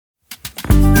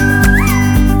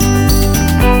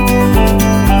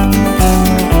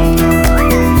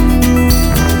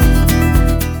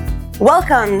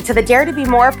Welcome to the Dare to Be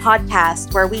More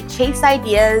podcast, where we chase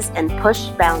ideas and push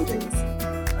boundaries.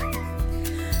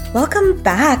 Welcome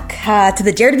back to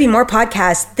the Dare to Be More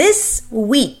podcast. This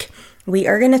week, we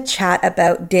are going to chat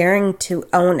about daring to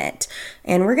own it.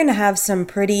 And we're going to have some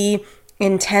pretty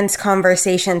intense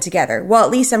conversation together. Well, at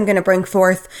least I'm going to bring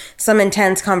forth some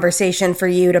intense conversation for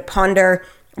you to ponder,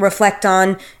 reflect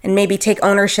on, and maybe take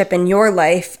ownership in your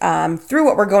life through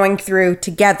what we're going through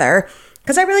together.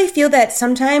 Because I really feel that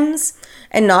sometimes,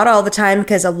 and not all the time,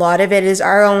 because a lot of it is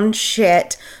our own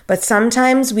shit, but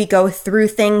sometimes we go through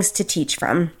things to teach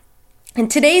from.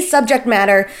 And today's subject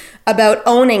matter about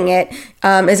owning it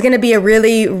is going to be a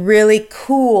really, really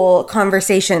cool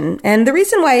conversation. And the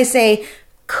reason why I say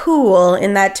cool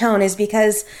in that tone is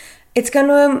because it's going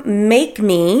to make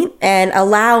me and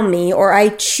allow me, or I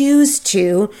choose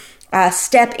to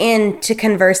step in to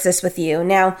converse this with you.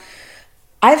 Now,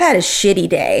 I've had a shitty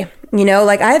day.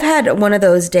 I've had one of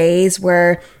those days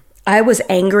where I was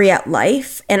angry at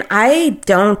life, and I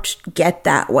don't get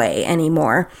that way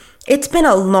anymore. It's been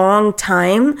a long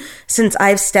time since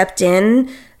I've stepped in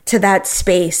to that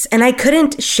space, and I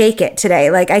couldn't shake it today.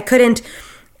 I couldn't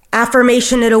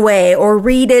affirmation it away, or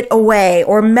read it away,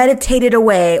 or meditate it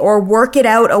away, or work it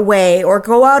out away, or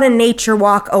go out and nature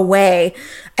walk away.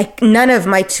 None of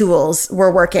my tools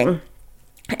were working.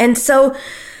 And so,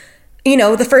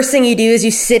 the first thing you do is you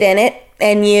sit in it,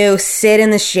 and you sit in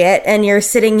the shit, and you're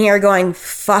sitting here going,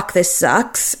 fuck, this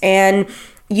sucks. And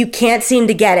you can't seem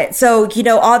to get it. So,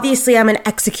 obviously I'm an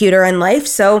executor in life.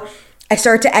 So I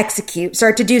start to execute,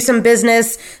 start to do some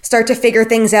business, start to figure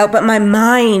things out. But my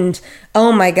mind,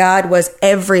 oh my God, was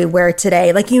everywhere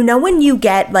today. When you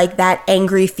get that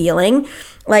angry feeling,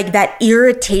 that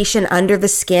irritation under the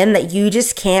skin that you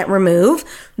just can't remove,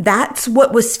 that's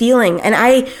what was feeling. And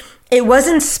it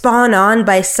wasn't spawned on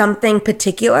by something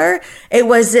particular. It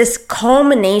was this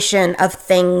culmination of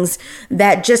things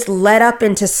that just led up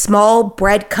into small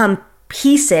breadcrumb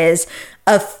pieces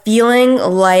of feeling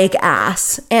like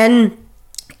ass. And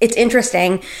it's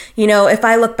interesting, if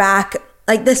I look back,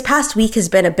 this past week has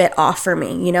been a bit off for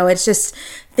me. It's just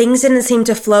things didn't seem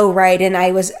to flow right. And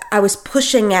I was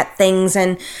pushing at things,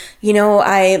 and,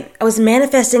 I was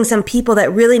manifesting some people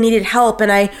that really needed help, and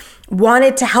I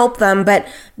wanted to help them, but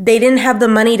they didn't have the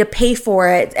money to pay for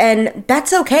it. And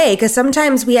that's okay, because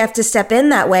sometimes we have to step in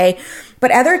that way.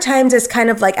 But other times it's kind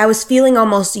of I was feeling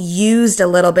almost used a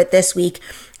little bit this week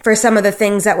for some of the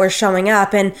things that were showing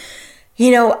up. And,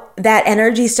 that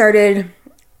energy started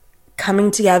coming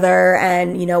together,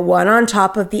 and, one on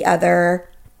top of the other.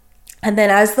 And then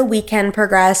as the weekend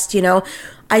progressed,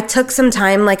 I took some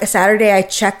time, a Saturday, I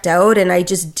checked out and I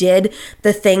just did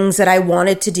the things that I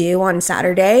wanted to do on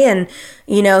Saturday. And,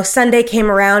 Sunday came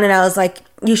around and I was like,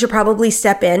 you should probably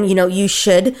step in, you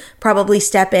should probably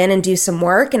step in and do some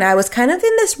work. And I was kind of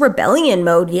in this rebellion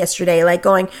mode yesterday,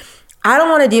 going, I don't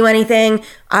want to do anything.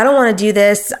 I don't want to do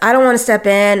this. I don't want to step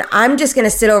in. I'm just going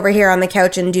to sit over here on the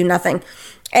couch and do nothing.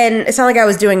 And it's not like I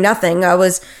was doing nothing. I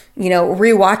was,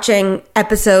 rewatching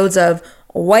episodes of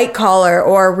White Collar,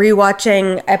 or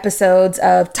rewatching episodes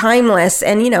of Timeless,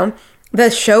 and,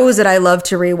 the shows that I love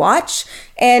to rewatch.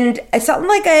 And it's not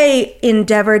like I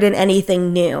endeavored in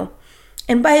anything new.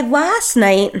 And by last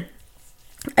night,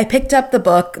 I picked up the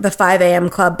book, The 5 a.m.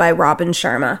 Club by Robin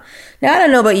Sharma. Now, I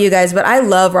don't know about you guys, but I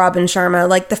love Robin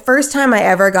Sharma. The first time I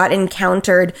ever got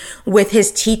encountered with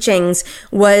his teachings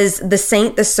was The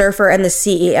Saint, the Surfer, and the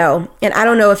CEO. And I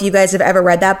don't know if you guys have ever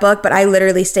read that book, but I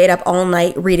literally stayed up all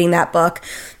night reading that book,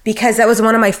 because that was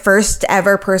one of my first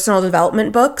ever personal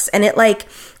development books. And it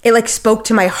spoke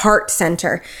to my heart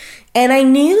center. And I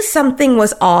knew something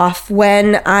was off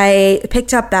when I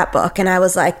picked up that book, and I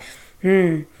was like,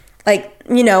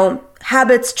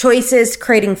 habits, choices,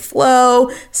 creating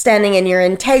flow, standing in your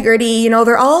integrity,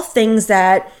 they're all things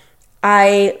that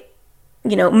I,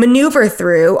 maneuver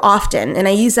through often. And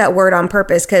I use that word on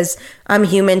purpose because I'm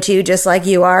human too, just like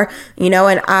you are,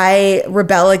 and I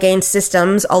rebel against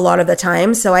systems a lot of the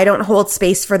time. So I don't hold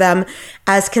space for them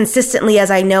as consistently as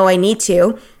I know I need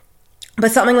to.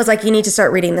 But something was like, you need to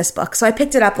start reading this book. So I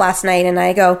picked it up last night and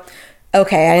I go,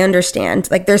 okay, I understand.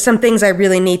 There's some things I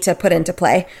really need to put into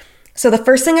play. So the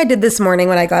first thing I did this morning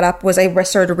when I got up was I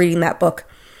started reading that book.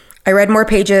 I read more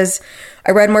pages.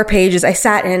 I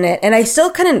sat in it, and I still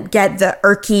couldn't get the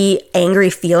irky, angry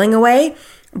feeling away,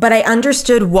 but I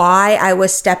understood why I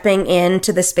was stepping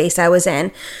into the space I was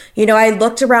in. I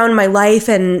looked around my life,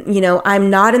 and, I'm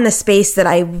not in the space that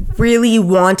I really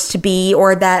want to be,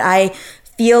 or that I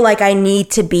feel like I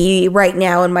need to be right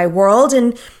now in my world.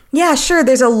 And yeah, sure,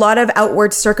 there's a lot of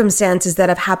outward circumstances that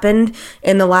have happened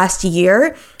in the last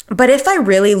year, But if I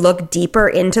really look deeper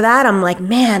into that, I'm like,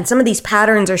 man, some of these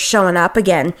patterns are showing up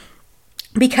again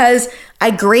because I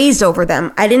grazed over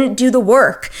them. I didn't do the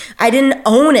work. I didn't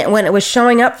own it when it was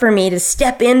showing up for me to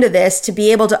step into this, to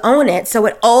be able to own it. So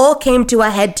it all came to a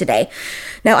head today.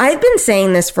 Now, I've been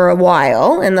saying this for a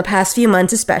while, in the past few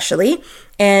months especially,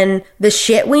 and the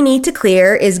shit we need to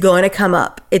clear is going to come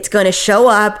up. It's going to show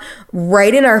up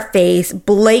right in our face,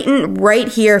 blatant right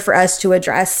here for us to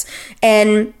address.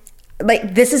 And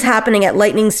like, this is happening at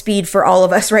lightning speed for all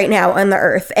of us right now on the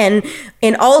earth, and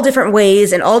in all different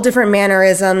ways, in all different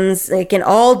mannerisms, like in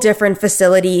all different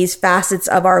facilities, facets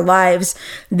of our lives.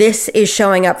 This is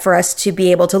showing up for us to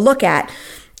be able to look at.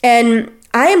 And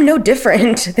I am no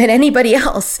different than anybody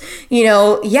else. You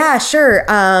know, yeah, sure.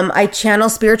 I channel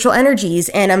spiritual energies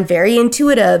and I'm very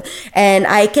intuitive, and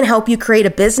I can help you create a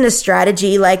business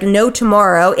strategy like no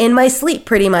tomorrow in my sleep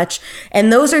pretty much.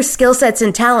 And those are skill sets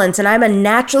and talents. And I'm a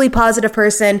naturally positive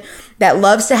person that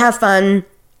loves to have fun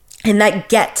and that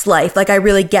gets life. Like, I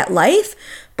really get life.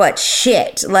 But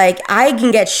shit, like, I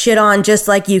can get shit on just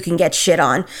like you can get shit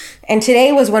on. And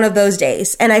today was one of those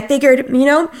days. And I figured, you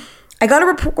know, I got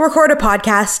to record a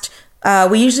podcast.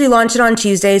 We usually launch it on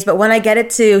Tuesdays, but when I get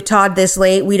it to Todd this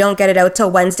late, we don't get it out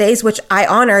till Wednesdays, which I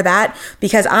honor that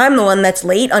because I'm the one that's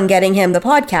late on getting him the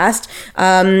podcast.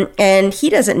 And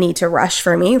he doesn't need to rush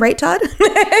for me, right, Todd?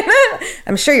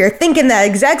 I'm sure you're thinking that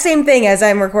exact same thing as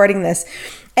I'm recording this.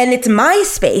 And it's my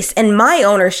space and my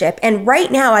ownership. And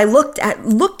right now I looked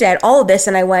at all of this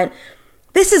and I went,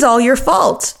 this is all your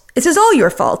fault. This is all your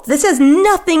fault. This has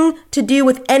nothing to do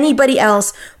with anybody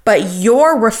else but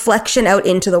your reflection out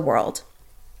into the world.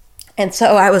 And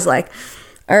so I was like,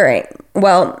 all right,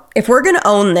 well, if we're going to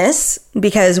own this,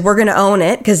 because we're going to own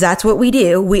it, because that's what we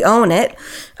do, we own it.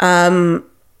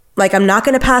 Like, I'm not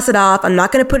going to pass it off. I'm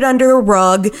not going to put it under a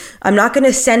rug. I'm not going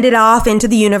to send it off into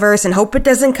the universe and hope it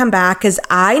doesn't come back, because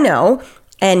I know,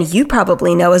 and you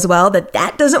probably know as well, that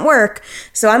that doesn't work.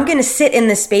 So I'm going to sit in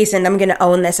this space and I'm going to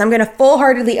own this. I'm going to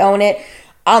full-heartedly own it.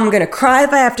 I'm going to cry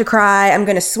if I have to cry. I'm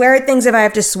going to swear at things if I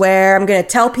have to swear. I'm going to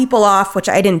tell people off, which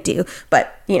I didn't do.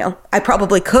 But, you know, I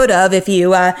probably could have if you...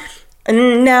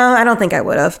 no, I don't think I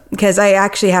would have, because I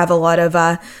actually have a lot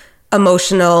of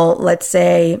emotional, let's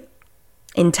say,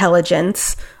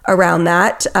 intelligence around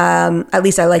that. At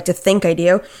least I like to think I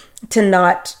do, to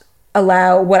not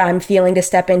allow what I'm feeling to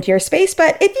step into your space.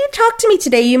 But if you talked to me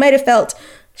today, you might have felt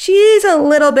she's a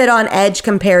little bit on edge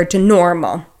compared to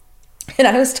normal. And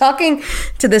I was talking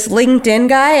to this LinkedIn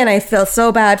guy and I feel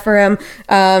so bad for him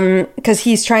because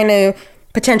he's trying to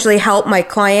potentially help my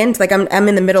client. Like, I'm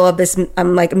in the middle of this,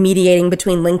 I'm like mediating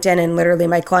between LinkedIn and literally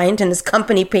my client and his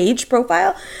company page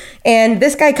profile. And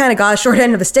this guy kind of got a short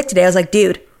end of the stick today. I was like,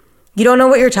 dude, you don't know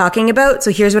what you're talking about,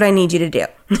 so here's what I need you to do.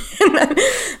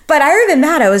 But other than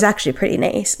that, I was actually pretty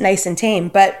nice and tame.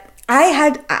 But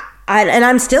and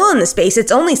I'm still in the space.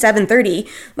 It's only 7:30.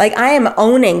 Like, I am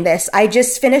owning this. I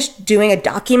just finished doing a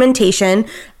documentation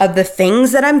of the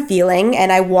things that I'm feeling,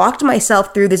 and I walked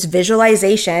myself through this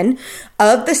visualization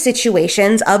of the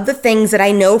situations, of the things that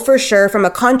I know for sure from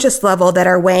a conscious level that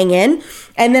are weighing in.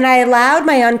 And then I allowed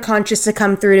my unconscious to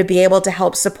come through to be able to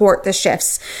help support the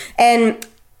shifts. And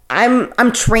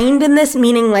I'm trained in this,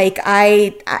 meaning like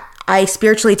I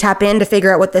spiritually tap in to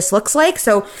figure out what this looks like.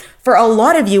 So for a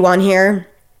lot of you on here,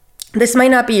 this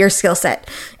might not be your skill set,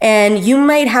 and you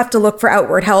might have to look for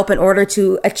outward help in order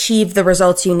to achieve the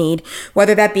results you need,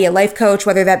 whether that be a life coach,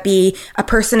 whether that be a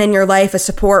person in your life, a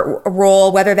support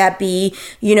role, whether that be,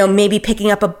 you know, maybe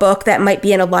picking up a book that might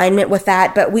be in alignment with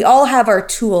that. But we all have our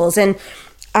tools, and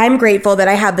I'm grateful that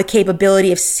I have the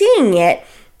capability of seeing it.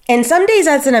 And some days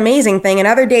that's an amazing thing, and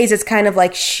other days it's kind of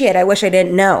like, shit, I wish I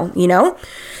didn't know, you know?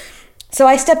 So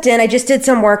I stepped in. I just did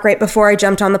some work right before I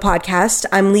jumped on the podcast.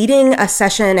 I'm leading a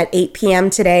session at 8 p.m.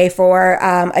 today for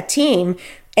a team,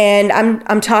 and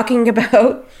I'm talking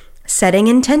about setting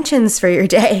intentions for your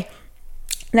day.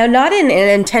 Now, not in an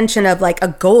intention of like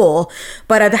a goal,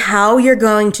 but of how you're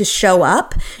going to show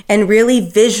up and really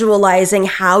visualizing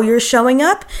how you're showing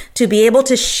up to be able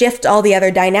to shift all the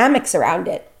other dynamics around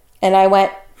it. And I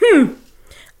went,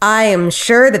 I am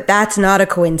sure that that's not a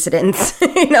coincidence,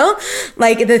 you know,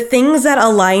 like the things that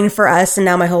align for us. And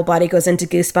now my whole body goes into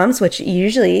goosebumps,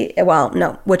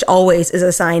 which always is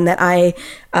a sign that I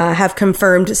have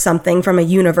confirmed something from a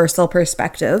universal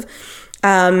perspective.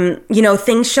 You know,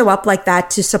 things show up like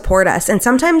that to support us. And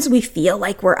sometimes we feel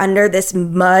like we're under this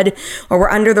mud, or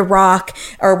we're under the rock,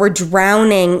 or we're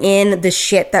drowning in the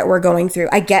shit that we're going through.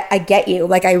 I get you.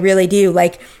 Like, I really do.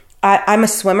 Like, I'm a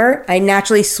swimmer. I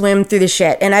naturally swim through the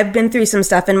shit. And I've been through some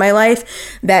stuff in my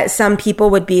life that some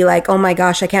people would be like, oh my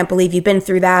gosh, I can't believe you've been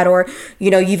through that. Or,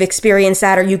 you've experienced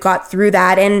that or you got through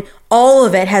that. And all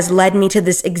of it has led me to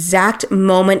this exact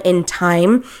moment in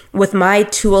time with my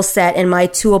tool set and my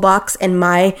toolbox and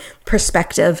my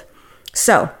perspective.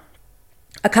 So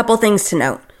a couple things to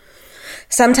note.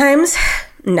 Sometimes,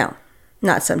 no,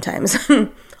 not sometimes,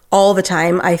 all the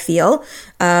time I feel,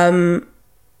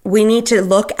 we need to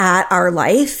look at our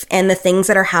life and the things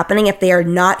that are happening if they are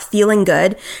not feeling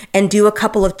good and do a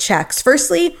couple of checks.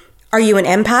 Firstly, are you an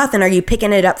empath and are you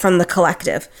picking it up from the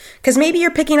collective? Because maybe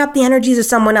you're picking up the energies of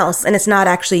someone else and it's not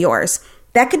actually yours.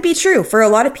 That could be true. For a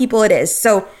lot of people it is.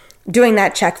 So doing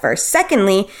that check first.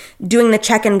 Secondly, doing the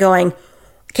check and going,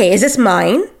 okay, is this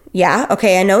mine? Yeah,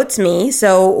 okay, I know it's me.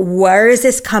 So where is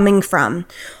this coming from?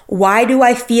 Why do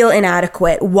I feel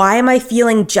inadequate? Why am I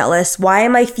feeling jealous? Why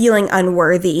am I feeling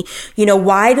unworthy?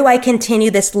 Why do I continue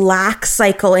this lack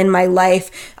cycle in my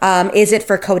life? Is it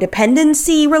for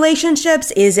codependency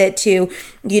relationships? Is it to,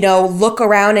 look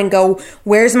around and go,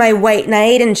 where's my white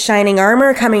knight in shining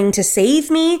armor coming to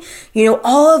save me?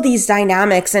 All of these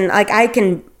dynamics. And I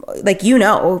can,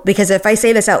 because if I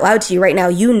say this out loud to you right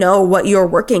now, what you're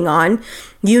working on.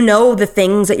 The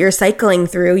things that you're cycling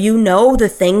through. The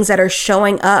things that are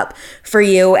showing up for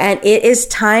you. And it is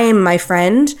time, my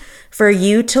friend, for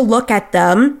you to look at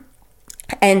them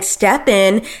and step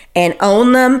in and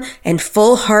own them and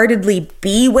full-heartedly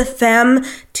be with them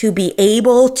to be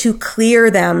able to clear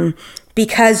them.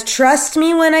 Because trust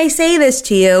me when I say this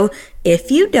to you, if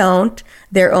you don't,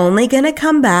 they're only going to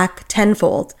come back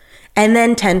tenfold. And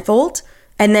then tenfold,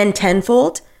 and then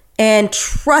tenfold. And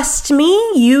trust me,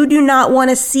 you do not want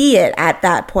to see it at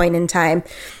that point in time.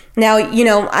 Now,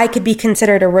 I could be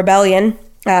considered a rebellion,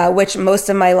 which most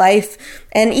of my life,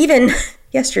 and even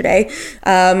yesterday,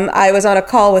 I was on a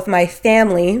call with my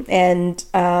family and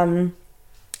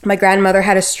my grandmother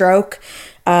had a stroke,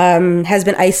 has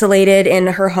been isolated in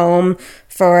her home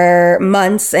for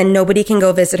months and nobody can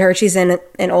go visit her. She's in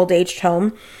an old aged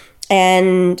home.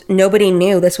 And nobody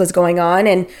knew this was going on.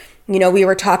 And, we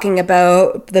were talking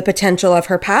about the potential of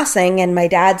her passing. And my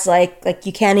dad's like,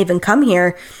 you can't even come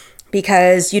here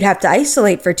because you'd have to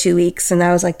isolate for 2 weeks. And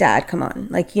I was like, Dad, come on.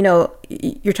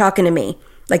 You're talking to me,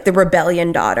 like the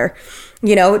rebellion daughter,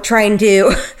 trying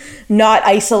to not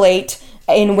isolate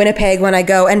in Winnipeg when I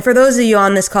go. And for those of you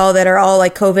on this call that are all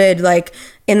like COVID,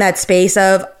 in that space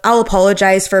of, I'll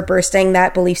apologize for bursting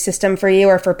that belief system for you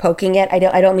or for poking it. I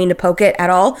don't mean to poke it at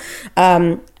all.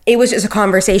 It was just a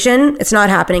conversation. It's not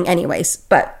happening anyways,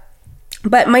 but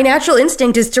my natural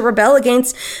instinct is to rebel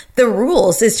against the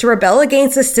rules, is to rebel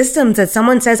against the systems that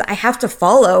someone says I have to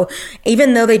follow,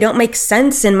 even though they don't make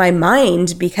sense in my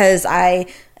mind because I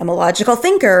am a logical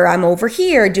thinker. I'm over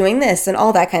here doing this and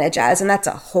all that kind of jazz. And that's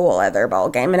a whole other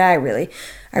ballgame. And I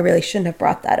really shouldn't have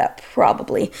brought that up,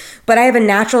 probably. But I have a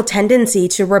natural tendency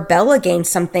to rebel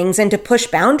against some things and to push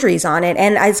boundaries on it.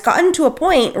 And it's gotten to a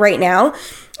point right now,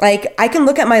 I can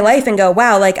look at my life and go,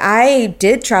 wow, I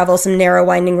did travel some narrow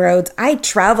winding roads. I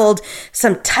traveled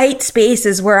some tight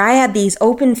spaces where I had these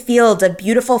open fields of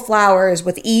beautiful flowers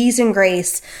with ease and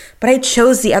grace, but I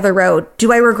chose the other road.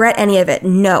 Do I regret any of it?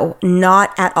 No,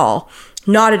 not at all.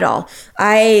 Not at all.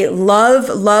 I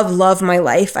love my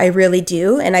life. I really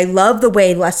do. And I love the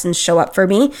way lessons show up for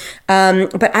me.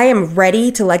 But I am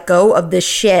ready to let go of the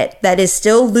shit that is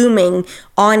still looming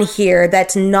on here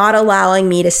that's not allowing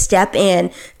me to step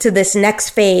in to this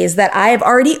next phase that I have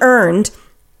already earned.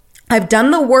 I've done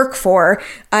the work for.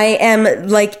 I am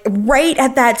right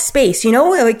at that space,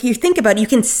 you think about it, you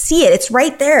can see it. It's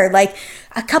right there.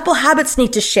 A couple habits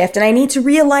need to shift and I need to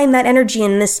realign that energy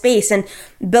in this space. And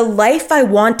the life I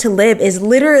want to live is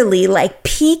literally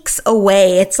peaks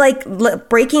away. It's like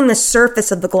breaking the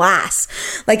surface of the glass.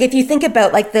 If you think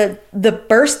about the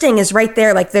bursting is right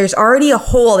there. There's already a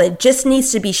hole that just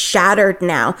needs to be shattered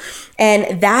now.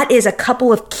 And that is a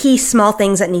couple of key small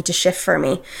things that need to shift for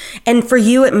me. And for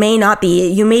you, it may not be.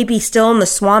 You may be still in the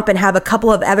swamp and have a couple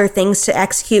of other things to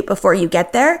execute before you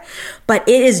get there, but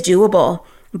it is doable.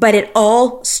 But it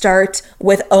all starts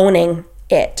with owning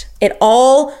it. It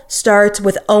all starts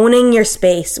with owning your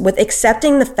space, with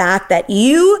accepting the fact that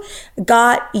you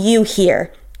got you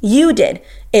here. You did.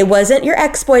 It wasn't your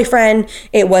ex-boyfriend.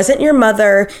 It wasn't your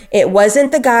mother. It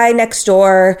wasn't the guy next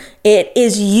door. It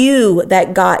is you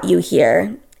that got you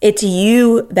here. It's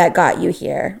you that got you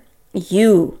here.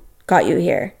 You got you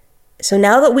here. So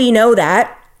now that we know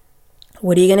that,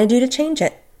 what are you going to do to change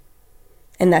it?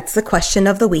 And that's the question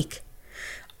of the week.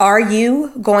 Are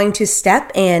you going to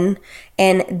step in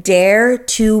and dare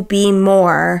to be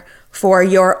more for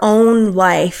your own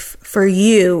life, for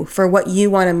you, for what you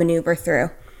want to maneuver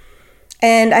through.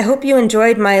 And I hope you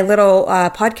enjoyed my little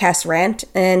podcast rant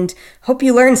and hope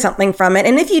you learned something from it.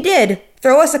 And if you did,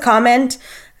 throw us a comment,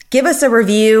 give us a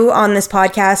review on this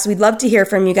podcast. We'd love to hear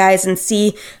from you guys and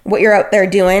see what you're out there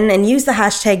doing, and use the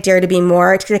hashtag Dare to Be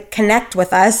More to connect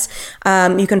with us.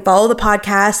 You can follow the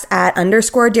podcast at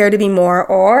 _Dare to Be More,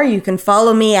 or you can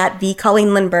follow me at the Colleen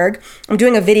Lindberg. I'm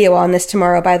doing a video on this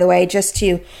tomorrow, by the way, just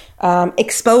to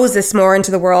expose this more into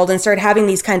the world and start having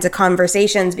these kinds of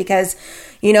conversations, because,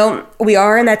 you know, we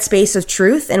are in that space of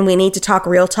truth and we need to talk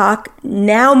real talk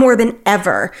now more than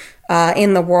ever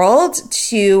in the world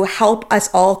to help us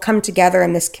all come together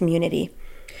in this community.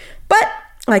 But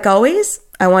like always,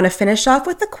 I want to finish off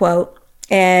with a quote,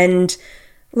 and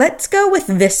let's go with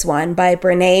this one by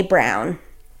Brené Brown.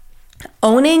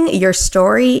 Owning your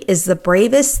story is the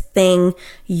bravest thing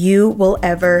you will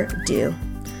ever do.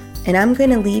 And I'm going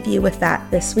to leave you with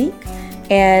that this week.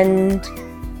 And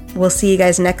we'll see you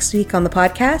guys next week on the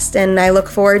podcast. And I look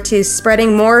forward to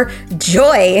spreading more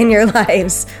joy in your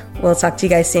lives. We'll talk to you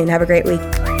guys soon. Have a great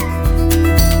week.